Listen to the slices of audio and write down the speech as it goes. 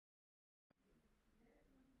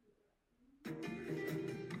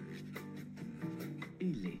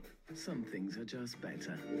Some things are just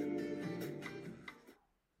better.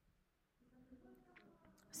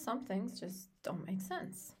 Some things just don't make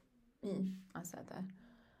sense. I said that.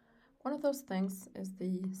 One of those things is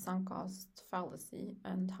the sunk cost fallacy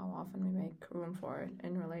and how often we make room for it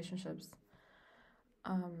in relationships.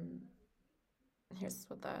 Here's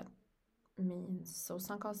what that means. So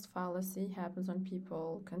sunk cost fallacy happens when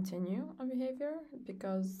people continue a behavior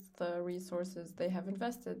because the resources they have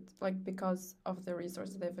invested, because of the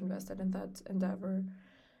resources they've invested in that endeavor.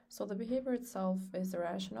 So the behavior itself is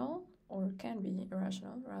irrational, or can be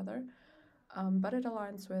irrational rather, but it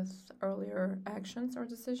aligns with earlier actions or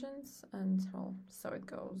decisions, and well, so it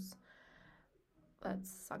goes. That's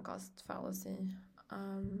sunk cost fallacy.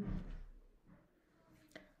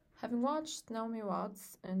 Having watched Naomi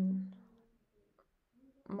Watts in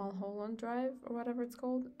Mulholland Drive, or whatever it's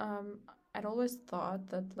called, I'd always thought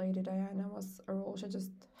that Lady Diana was a role she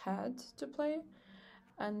just had to play.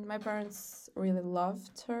 And my parents really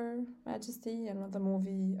loved Her Majesty, and when the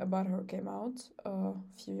movie about her came out a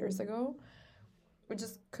few years ago, we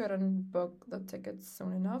just couldn't book the tickets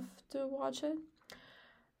soon enough to watch it.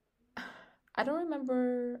 I don't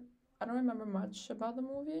remember much about the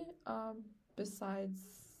movie, besides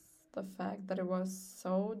the fact that it was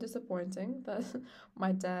so disappointing that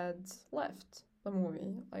my dad left the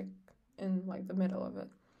movie, in the middle of it.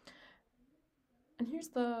 And here's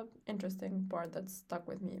the interesting part that stuck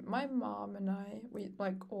with me. My mom and I,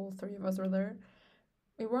 all three of us were there.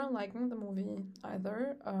 We weren't liking the movie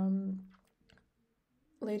either.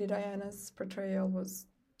 Lady Diana's portrayal was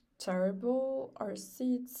terrible. Our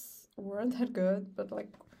seats weren't that good, but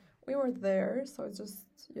we were there, so it's just,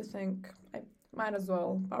 you think, I might as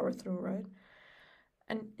well power through, right?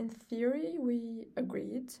 And in theory, we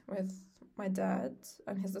agreed with my dad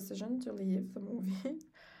and his decision to leave the movie.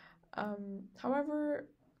 However,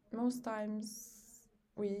 most times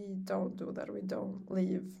we don't do that. We don't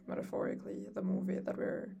leave, metaphorically, the movie that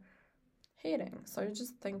we're hating. So you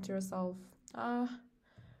just think to yourself, I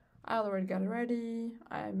already got ready.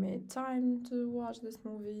 I made time to watch this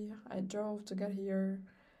movie. I drove to get here.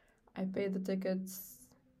 I paid the tickets,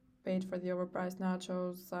 paid for the overpriced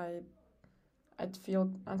nachos. I'd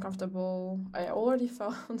feel uncomfortable. I already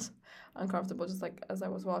felt uncomfortable just as I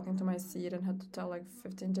was walking to my seat and had to tell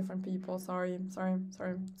 15 different people, sorry,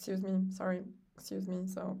 excuse me.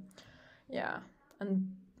 So yeah,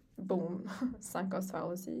 and boom, sunk cost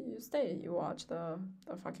fallacy. You stay, you watch the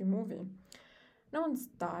fucking movie. No one's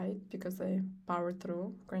died because they powered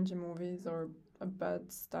through cringy movies or a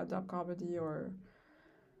bad stand-up comedy or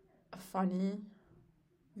a funny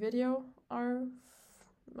video or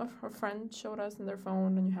a friend showed us in their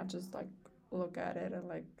phone, and you have to just look at it and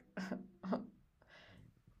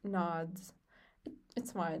nod.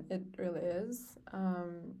 It's fine, it really is.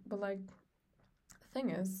 But the thing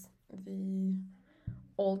is, the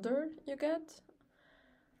older you get,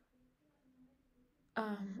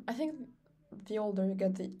 I think the older you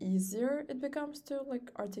get, the easier it becomes to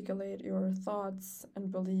articulate your thoughts and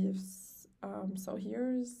beliefs. So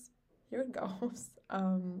here it goes.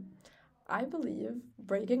 I believe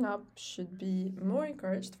breaking up should be more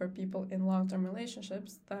encouraged for people in long-term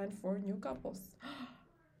relationships than for new couples.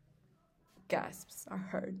 Gasps are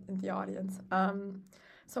heard in the audience.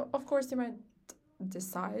 So of course you might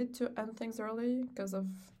decide to end things early because of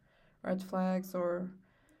red flags or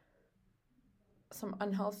some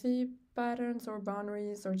unhealthy patterns or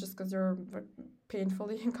boundaries, or just because you're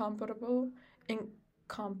painfully incompatible. That's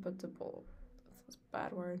a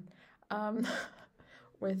bad word.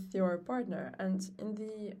 With your partner. And in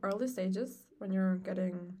the early stages, when you're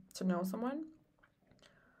getting to know someone,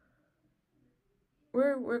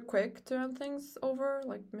 we're quick to end things over,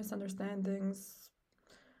 misunderstandings,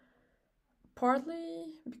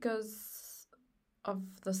 partly because of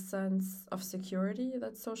the sense of security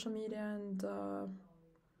that social media and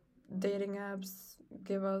dating apps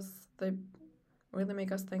give us. They really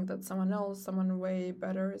make us think that someone way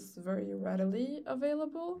better, is very readily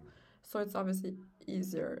available. So it's obviously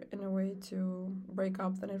easier in a way to break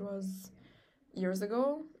up than it was years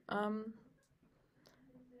ago.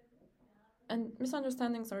 And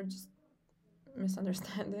misunderstandings are just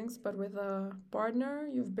misunderstandings, but with a partner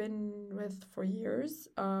you've been with for years,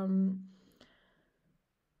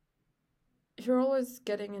 if you're always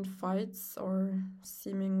getting in fights or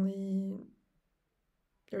seemingly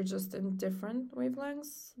you're just in different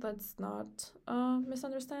wavelengths, that's not a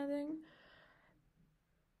misunderstanding.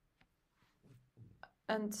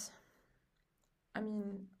 And I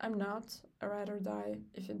mean, I'm not a ride or die.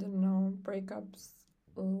 If you didn't know, breakups,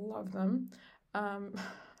 love them. And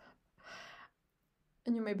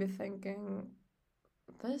you may be thinking,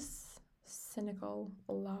 this cynical,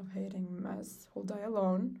 love-hating mess who'll die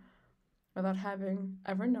alone without having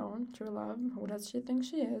ever known true love. Who does she think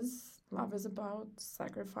she is? Love is about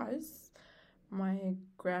sacrifice. My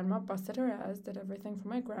grandma busted her ass, did everything for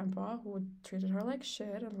my grandpa, who treated her like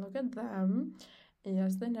shit, and look at them.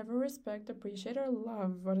 Yes, they never respect, appreciate, or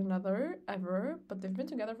love one another ever, but they've been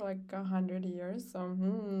together for like 100 years, so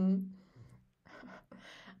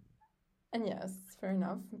And yes, fair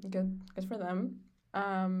enough. Good for them.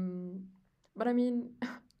 But I mean,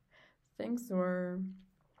 things were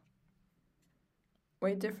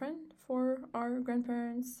way different for our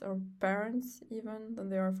grandparents or parents even than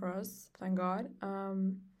they are for us, thank God.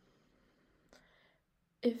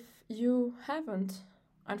 If you haven't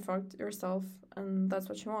unfucked yourself and that's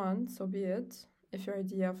what you want, so be it. If your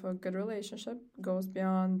idea of a good relationship goes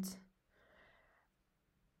beyond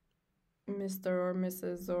Mr. or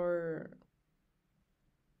Mrs. or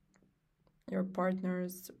your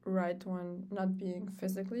partner's right one not being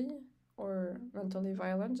physically or mentally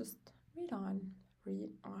violent, just read on.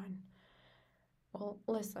 Well,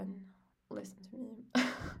 listen to me.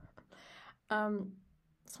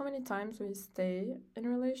 So many times we stay in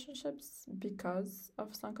relationships because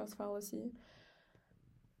of sunk cost fallacy,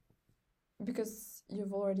 because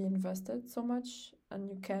you've already invested so much and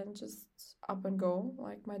you can't just up and go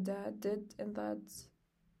like my dad did in that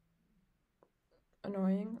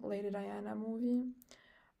annoying Lady Diana movie.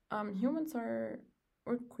 Humans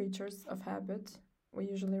we're creatures of habit. We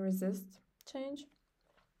usually resist change.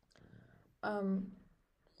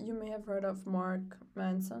 You may have heard of Mark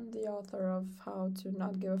Manson, the author of How to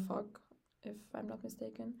Not Give a Fuck, if I'm not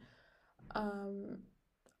mistaken.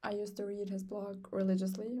 I used to read his blog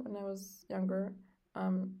religiously when I was younger.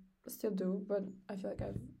 Still do, but I feel like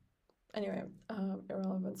anyway,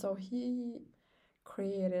 irrelevant. So he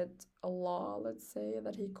created a law, let's say,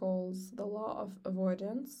 that he calls the law of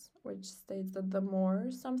avoidance, which states that the more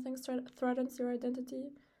something threatens your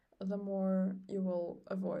identity, the more you will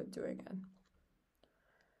avoid doing it.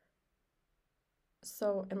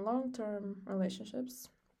 So in long-term relationships,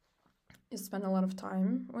 you spend a lot of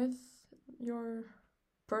time with your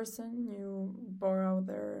person, you borrow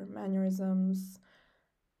their mannerisms,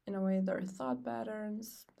 in a way their thought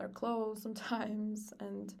patterns, their clothes sometimes,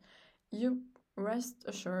 and you rest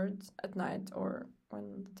assured at night or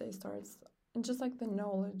when the day starts, and just like the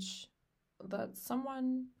knowledge that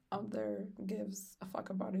someone out there gives a fuck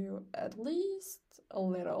about you at least a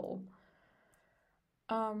little.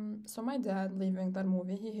 So my dad leaving that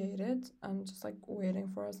movie he hated and just like waiting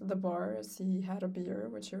for us at the bar as he had a beer,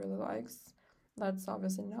 which he really likes. That's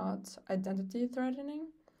obviously not identity threatening,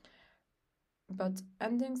 but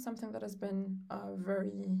ending something that has been a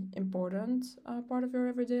very important part of your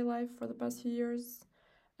everyday life for the past few years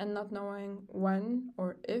and not knowing when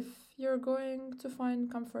or if you're going to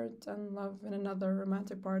find comfort and love in another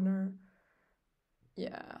romantic partner.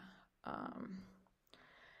 Yeah.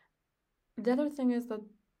 The other thing is that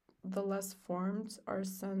the less formed our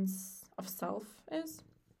sense of self is,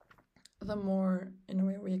 the more, in a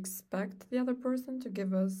way, we expect the other person to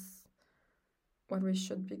give us what we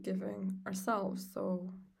should be giving ourselves.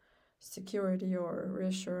 So security or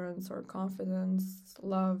reassurance or confidence,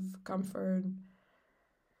 love, comfort.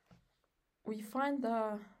 We find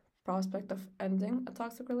the prospect of ending a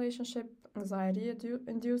toxic relationship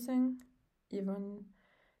anxiety-inducing. Even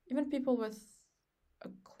people with a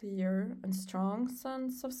clear and strong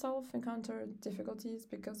sense of self encounter difficulties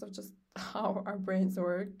because of just how our brains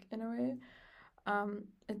work, in a way.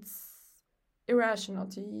 It's irrational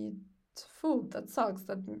to eat food that sucks,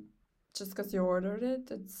 that just because you ordered it.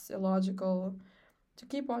 It's illogical to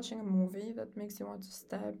keep watching a movie that makes you want to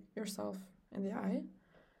stab yourself in the eye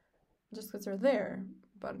just because you're there,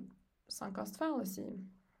 but sunk cost fallacy.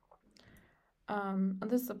 And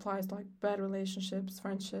this applies to like bad relationships,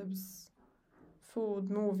 friendships, food,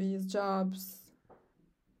 movies, jobs,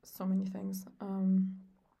 so many things.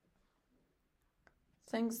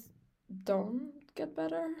 Things don't get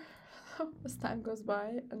better as time goes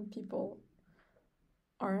by and people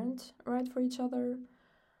aren't right for each other.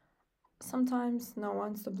 Sometimes no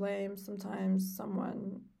one's to blame, sometimes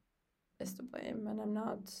someone is to blame, and I'm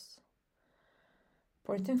not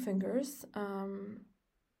pointing fingers.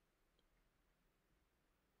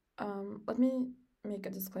 Let me make a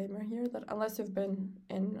disclaimer here that unless you've been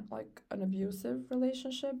in like an abusive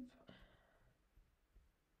relationship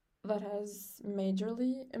that has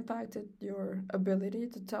majorly impacted your ability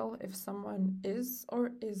to tell if someone is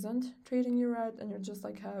or isn't treating you right, and you just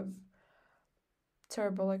like have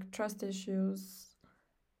terrible like trust issues,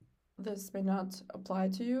 this may not apply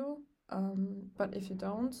to you. But if you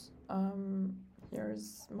don't,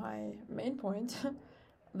 here's my main point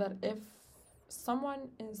that if someone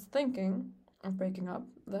is thinking of breaking up,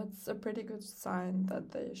 that's a pretty good sign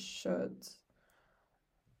that they should.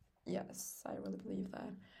 Yes, I really believe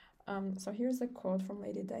that. So here's a quote from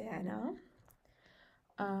Lady Diana.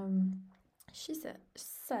 She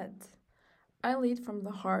said, I lead from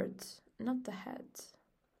the heart, not the head.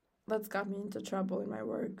 That's got me into trouble in my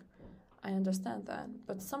work. I understand that,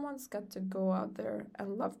 but someone's got to go out there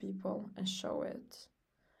and love people and show it.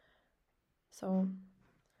 So,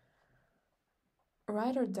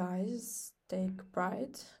 ride or dies take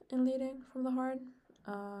pride in leading from the heart.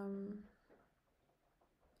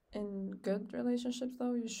 In good relationships,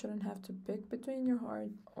 though, you shouldn't have to pick between your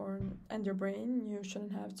heart and your brain. You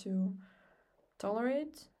shouldn't have to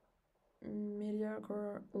tolerate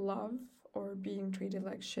mediocre love or being treated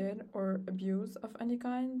like shit or abuse of any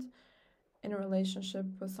kind in a relationship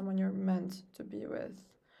with someone you're meant to be with.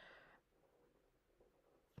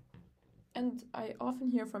 And I often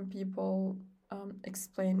hear from people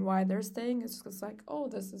explain why they're staying. It's just like, oh,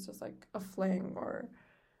 this is just like a fling or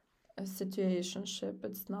a situationship.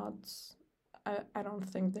 It's not, I don't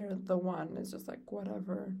think they're the one. It's just like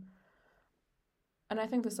whatever. And I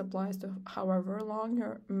think this applies to however long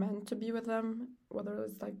you're meant to be with them, whether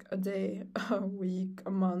it's like a day, a week, a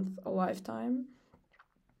month, a lifetime.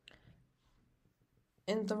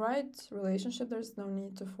 In the right relationship, there's no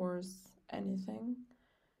need to force anything.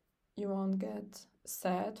 You won't get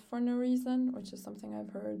sad for no reason, which is something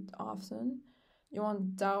I've heard often. You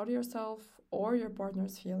won't doubt yourself or your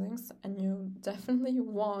partner's feelings, and you definitely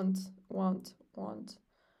won't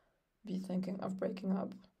be thinking of breaking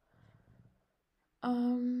up.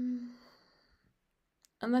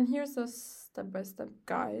 And then here's a step-by-step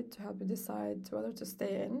guide to help you decide whether to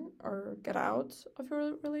stay in or get out of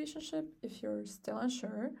your relationship if you're still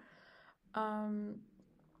unsure.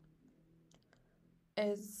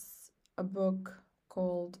 Is a book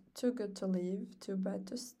called Too Good to Leave, Too Bad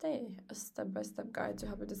to Stay, a step-by-step guide to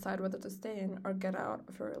help you decide whether to stay in or get out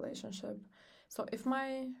of your relationship. So if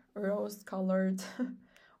my rose-colored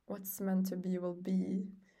what's meant to be will be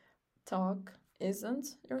talk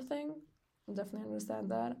isn't your thing, definitely understand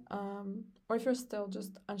that. Or if you're still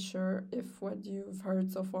just unsure if what you've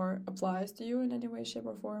heard so far applies to you in any way, shape,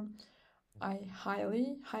 or form, I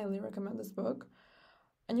highly, highly recommend this book.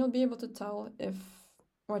 And you'll be able to tell if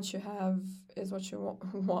what you have is what you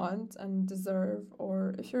want and deserve,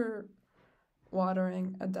 or if you're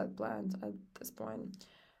watering a dead plant at this point.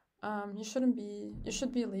 You should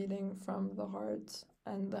be leading from the heart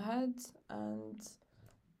and the head, and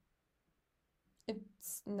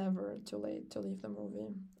it's never too late to leave the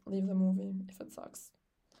movie. Leave the movie if it sucks.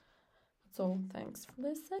 So thanks for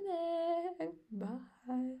listening.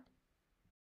 Bye.